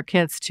to allow our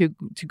kids to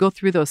go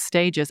through those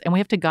stages, and we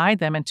have to guide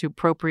them into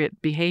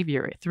appropriate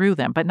behavior through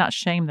them, but not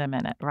shame them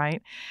in it,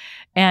 right?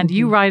 And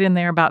you write in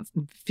there about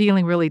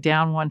feeling really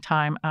down one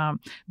time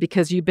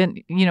because you've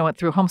been,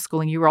 through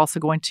homeschooling, you were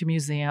also going to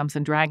museums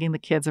and dragging the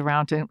kids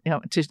around to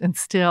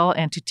instill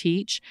and to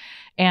teach.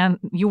 And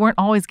you weren't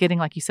always getting,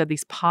 like you said,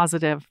 these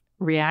positive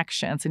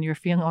reactions, and you're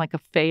feeling like a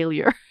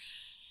failure.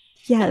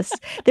 Yes.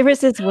 There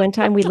was this one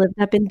time we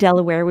lived up in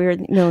Delaware. We were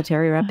in the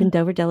military. We were up in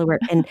Dover, Delaware,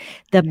 and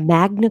the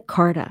Magna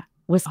Carta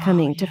was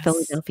coming to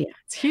Philadelphia.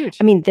 It's huge.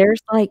 I mean,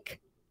 there's like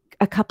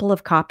a couple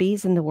of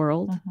copies in the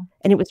world,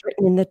 and it was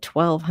written in the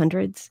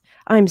 1200s.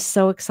 I'm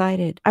so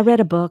excited. I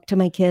read a book to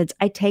my kids.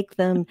 I take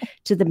them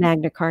to the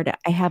Magna Carta.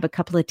 I have a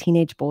couple of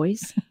teenage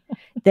boys.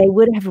 They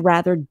would have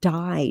rather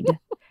died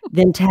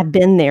than to have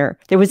been there.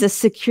 There was a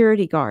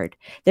security guard.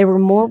 They were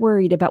more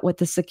worried about what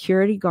the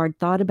security guard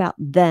thought about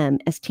them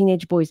as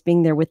teenage boys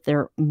being there with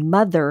their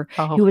mother,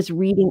 who was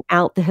reading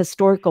out the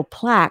historical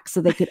plaque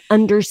so they could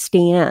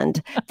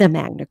understand the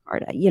Magna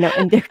Carta,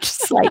 and they're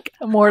just like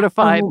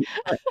mortified.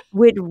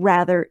 Would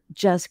rather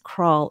just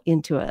crawl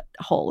into a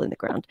hole in the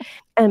ground.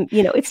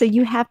 So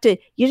you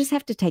just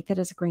have to take that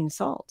as a grain of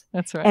salt.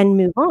 That's right. And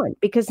move on,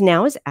 because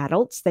now as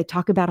adults, they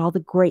talk about all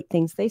the great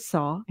things they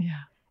saw.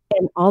 Yeah.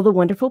 And all the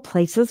wonderful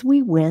places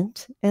we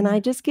went. And I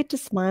just get to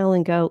smile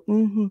and go,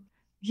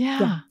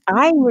 yeah.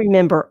 I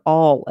remember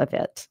all of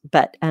it.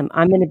 But I'm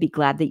going to be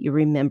glad that you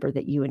remember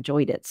that you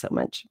enjoyed it so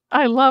much.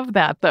 I love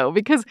that, though,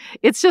 because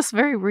it's just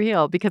very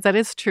real, because that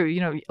is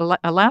true.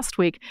 Last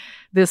week,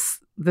 this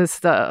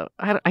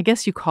I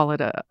guess you call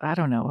it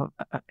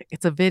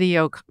it's a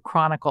video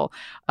chronicle.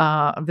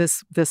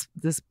 This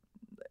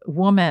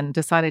woman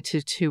decided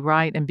to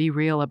write and be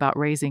real about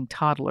raising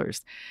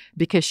toddlers,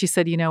 because she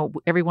said,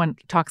 everyone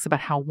talks about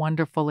how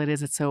wonderful it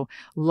is. It's so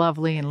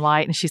lovely and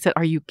light. And she said,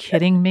 "Are you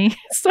kidding me?"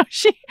 So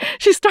she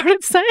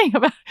started saying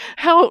about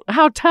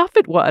how tough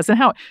it was, and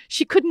how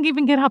she couldn't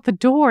even get out the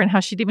door, and how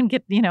she'd even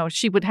get,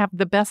 she would have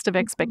the best of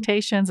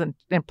expectations and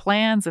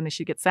plans, and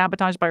she'd get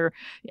sabotaged by her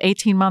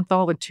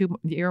 18-month-old and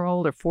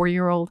 2-year-old or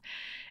 4-year-old.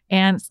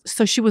 And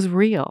so she was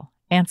real.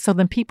 And so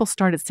then people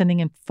started sending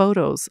in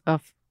photos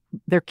of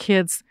their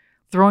kids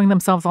throwing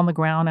themselves on the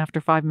ground after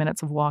 5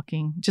 minutes of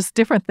walking, just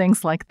different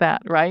things like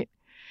that, right?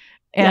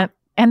 And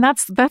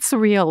that's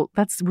real.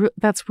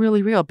 That's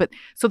really real. But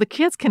so the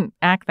kids can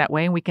act that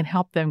way, and we can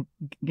help them,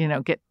 get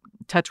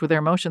in touch with their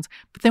emotions.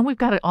 But then we've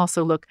got to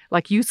also look,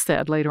 like you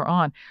said later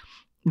on.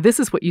 This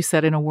is what you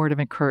said in a word of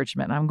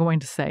encouragement. I'm going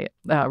to say it.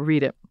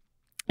 Read it.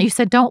 You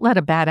said, "Don't let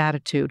a bad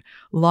attitude,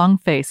 long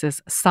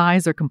faces,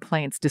 sighs, or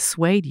complaints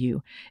dissuade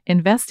you.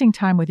 Investing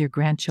time with your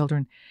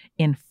grandchildren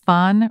in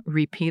fun,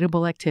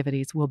 repeatable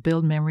activities will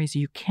build memories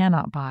you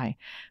cannot buy.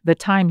 The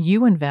time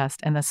you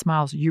invest and the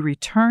smiles you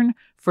return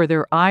for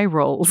their eye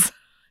rolls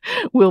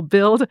will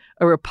build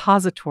a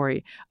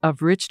repository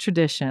of rich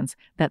traditions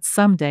that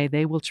someday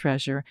they will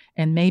treasure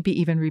and maybe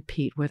even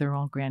repeat with their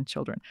own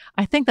grandchildren."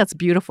 I think that's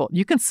beautiful.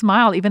 You can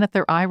smile even at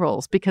their eye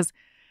rolls, because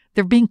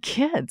they're being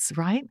kids,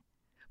 right?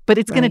 But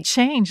it's going to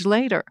change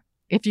later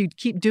if you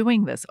keep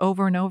doing this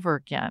over and over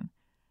again,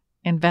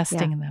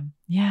 investing in them.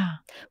 Yeah.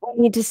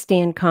 We need to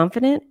stand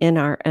confident in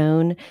our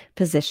own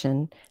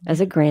position as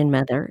a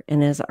grandmother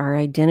and as our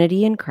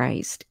identity in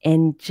Christ,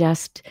 and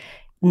just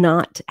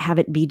not have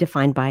it be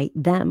defined by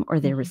them or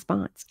their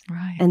response.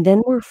 Right. And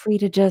then we're free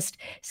to just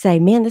say,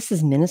 man, this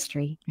is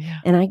ministry. Yeah.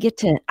 And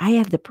I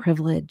have the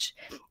privilege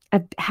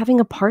of having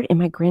a part in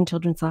my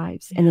grandchildren's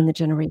lives and in the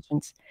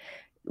generations.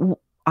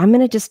 I'm going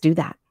to just do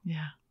that.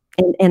 Yeah.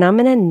 And I'm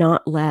going to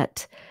not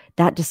let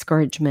that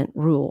discouragement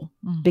rule,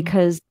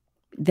 because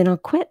then I'll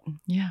quit.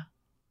 Yeah,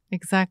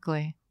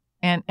 exactly.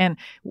 And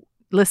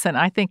listen,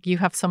 I think you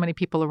have so many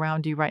people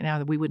around you right now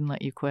that we wouldn't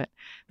let you quit.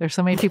 There's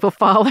so many people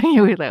following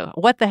you. Like,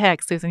 what the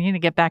heck, Susan? You need to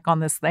get back on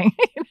this thing.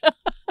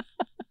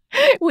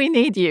 We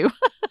need you.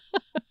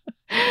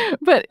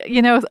 But,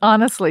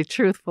 honestly,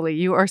 truthfully,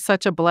 you are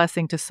such a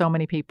blessing to so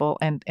many people,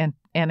 and an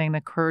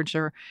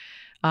encourager.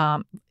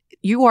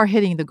 You are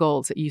hitting the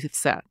goals that you've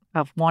set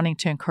of wanting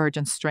to encourage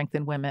and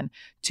strengthen women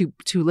to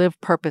live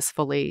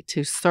purposefully,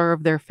 to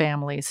serve their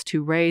families,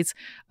 to raise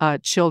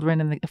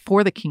children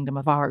for the kingdom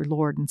of our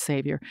Lord and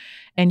Savior.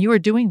 And you are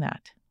doing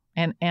that.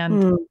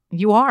 And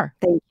you are.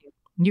 Thank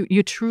you.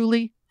 You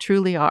truly,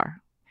 truly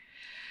are.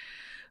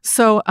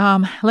 So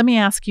let me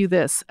ask you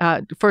this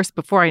first,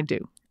 before I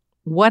do.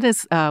 What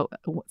is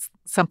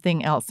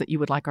something else that you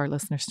would like our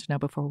listeners to know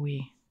before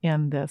we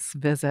end this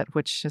visit,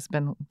 which has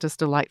been just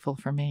delightful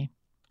for me?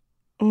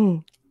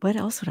 What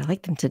else would I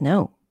like them to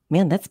know?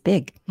 Man, that's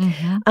big.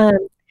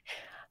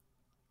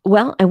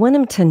 Well, I want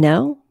them to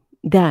know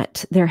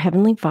that their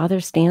Heavenly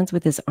Father stands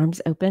with his arms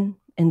open,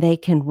 and they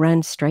can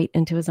run straight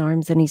into his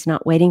arms, and he's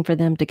not waiting for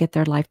them to get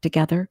their life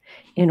together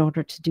in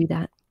order to do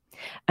that.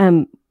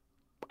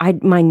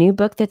 my new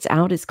book that's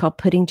out is called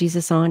Putting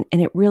Jesus On,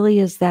 and it really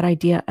is that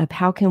idea of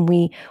how can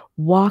we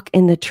walk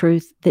in the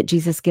truth that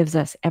Jesus gives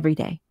us every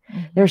day.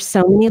 There's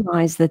so many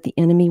lies that the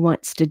enemy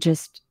wants to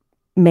just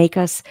make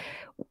us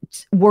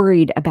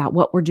worried about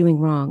what we're doing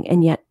wrong,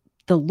 and yet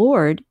the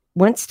Lord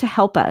wants to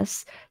help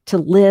us to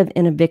live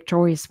in a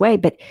victorious way,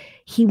 but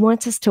he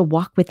wants us to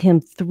walk with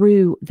him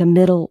through the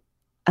middle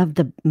of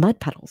the mud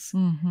puddles.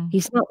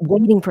 He's not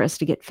waiting for us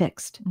to get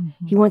fixed.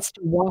 He wants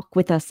to walk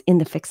with us in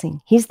the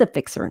fixing. He's the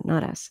fixer,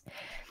 not us.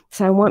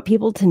 So I want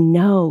people to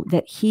know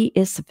that he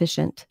is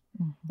sufficient,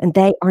 and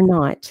they are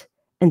not,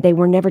 and they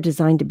were never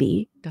designed to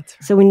be. That's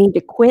right. So we need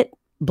to quit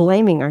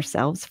blaming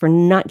ourselves for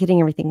not getting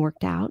everything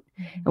worked out,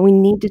 and we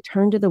need to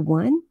turn to the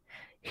one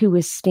who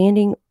is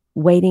standing,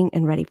 waiting,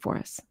 and ready for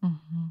us.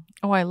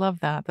 Oh, I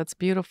love that. That's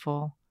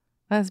beautiful.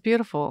 That's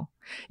beautiful.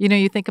 You know,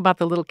 you think about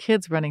the little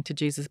kids running to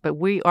Jesus, but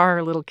we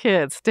are little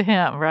kids to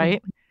him,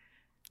 right?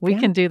 We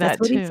can do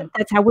that too.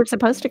 That's how we're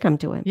supposed to come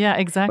to him. Yeah,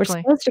 exactly.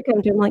 We're supposed to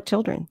come to him like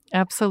children.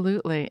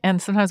 Absolutely.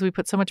 And sometimes we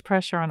put so much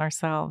pressure on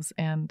ourselves,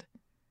 and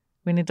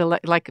we need to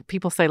like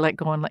people say, let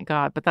go and let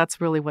God. But that's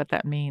really what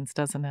that means,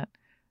 doesn't it?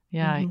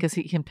 Yeah, because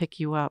he can pick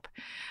you up.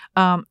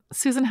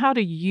 Susan, how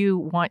do you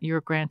want your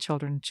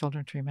grandchildren and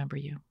children to remember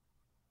you?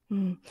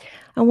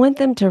 I want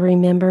them to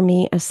remember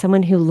me as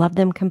someone who loved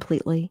them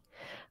completely,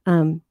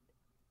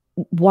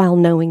 while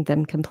knowing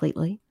them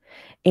completely,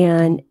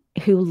 and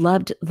who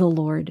loved the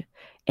Lord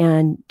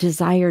and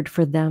desired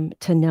for them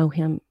to know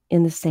him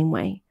in the same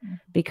way,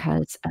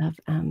 because of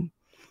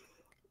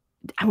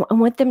I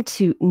want them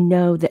to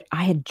know that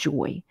I had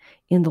joy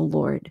in the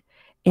Lord,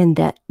 and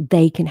that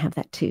they can have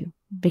that too,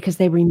 because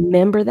they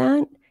remember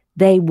that,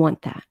 they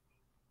want that.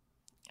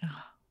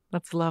 Oh,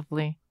 that's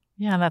lovely.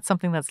 Yeah, and that's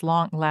something that's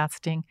long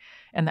lasting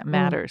and that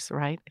matters,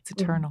 right? It's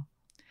eternal.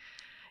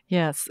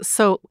 Yes.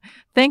 So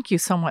thank you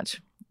so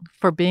much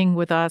for being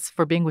with us,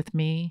 for being with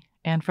me,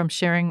 and from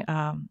sharing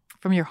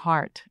from your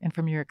heart and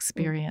from your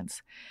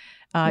experience.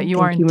 You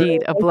are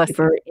indeed a blessing.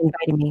 Thank you for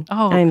inviting me.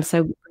 Oh, I'm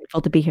so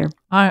grateful to be here.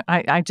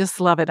 I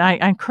just love it. I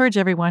encourage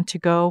everyone to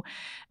go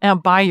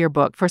and buy your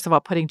book. First of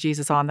all, Putting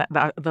Jesus On.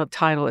 The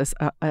title is,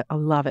 I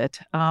love it.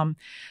 And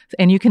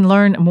you can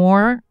learn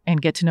more and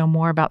get to know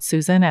more about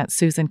Susan at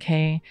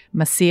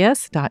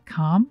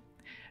susankmacias.com.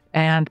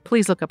 And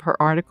please look up her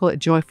article at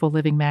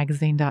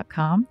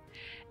joyfullivingmagazine.com.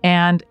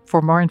 And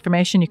for more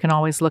information, you can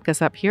always look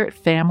us up here at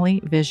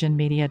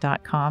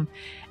familyvisionmedia.com.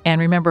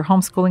 And remember,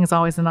 homeschooling is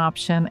always an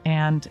option,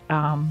 and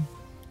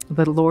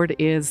the Lord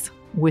is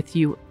with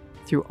you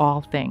through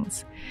all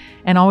things.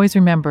 And always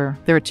remember,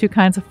 there are two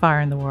kinds of fire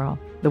in the world,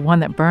 the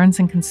one that burns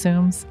and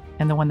consumes,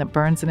 and the one that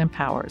burns and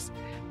empowers.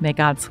 May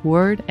God's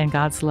word and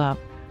God's love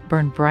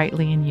burn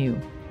brightly in you,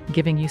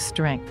 giving you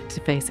strength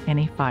to face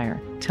any fire.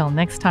 Till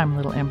next time,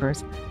 little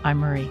embers, I'm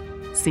Marie.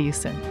 See you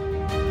soon.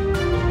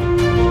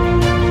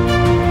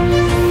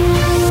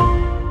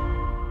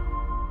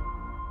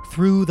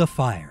 Through the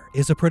Fire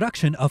is a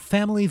production of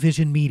Family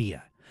Vision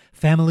Media,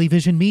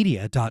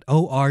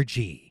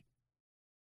 familyvisionmedia.org.